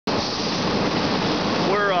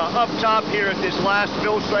up top here at this last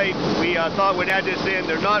fill site. We thought we'd add this in.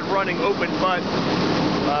 They're not running open butt.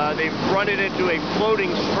 They've run it into a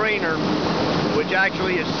floating strainer, which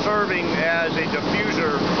actually is serving as a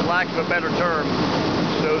diffuser, for lack of a better term.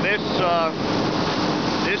 So this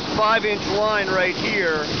 5-inch line right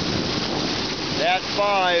here, that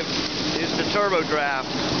 5 is the turbo draft.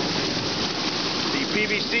 The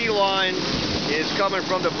PVC line is coming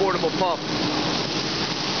from the portable pump.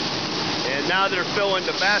 And now they're filling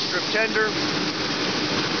the Bastrop tender.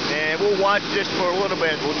 And we'll watch this for a little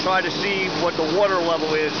bit. We'll try to see what the water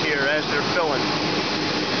level is here as they're filling.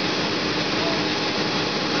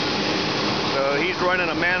 So he's running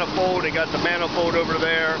a manifold. They got the manifold over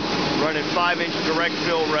there, running 5-inch direct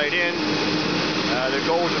fill right in. Their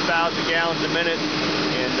goal is 1,000 gallons a minute,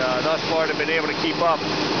 and thus far they've been able to keep up.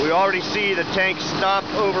 We already see the tank stop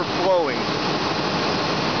overflowing.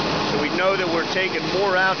 So we know that we're taking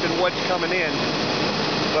more out than what's coming in,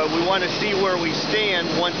 but we want to see where we stand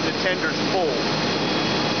once the tender's full.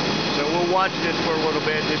 So we'll watch this for a little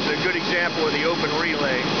bit. This is a good example of the open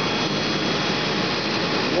relay.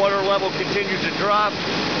 Water level continues to drop.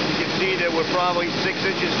 You can see that we're probably 6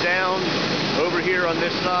 inches down over here on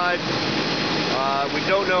this side. We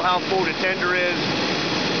don't know how full the tender is,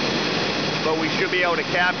 but we should be able to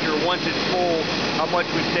capture, once it's full, how much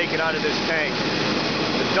we've taken out of this tank.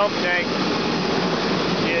 The dump tank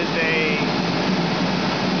is a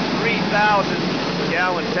 3,000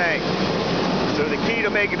 gallon tank. So the key to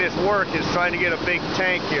making this work is trying to get a big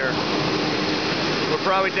tank here. We're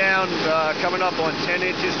probably down, coming up on 10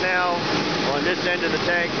 inches now on this end of the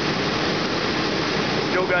tank.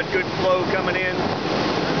 Still got good flow coming in,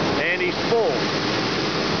 and he's full.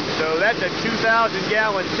 So that's a 2,000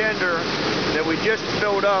 gallon tender that we just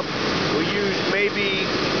filled up. We used maybe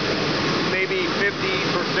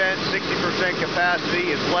 50%, 60%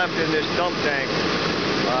 capacity is left in this dump tank.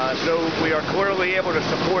 So we are clearly able to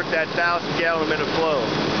support that 1,000 gallon a minute flow.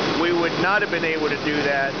 We would not have been able to do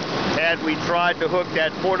that had we tried to hook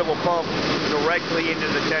that portable pump directly into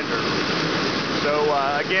the tender. So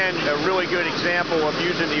again, a really good example of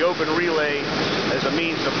using the open relay as a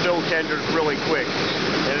means to fill tenders really quick.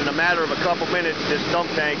 And in a matter of a couple minutes, this dump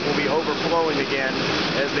tank will be overflowing again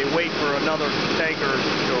as they wait for another tanker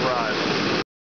to arrive.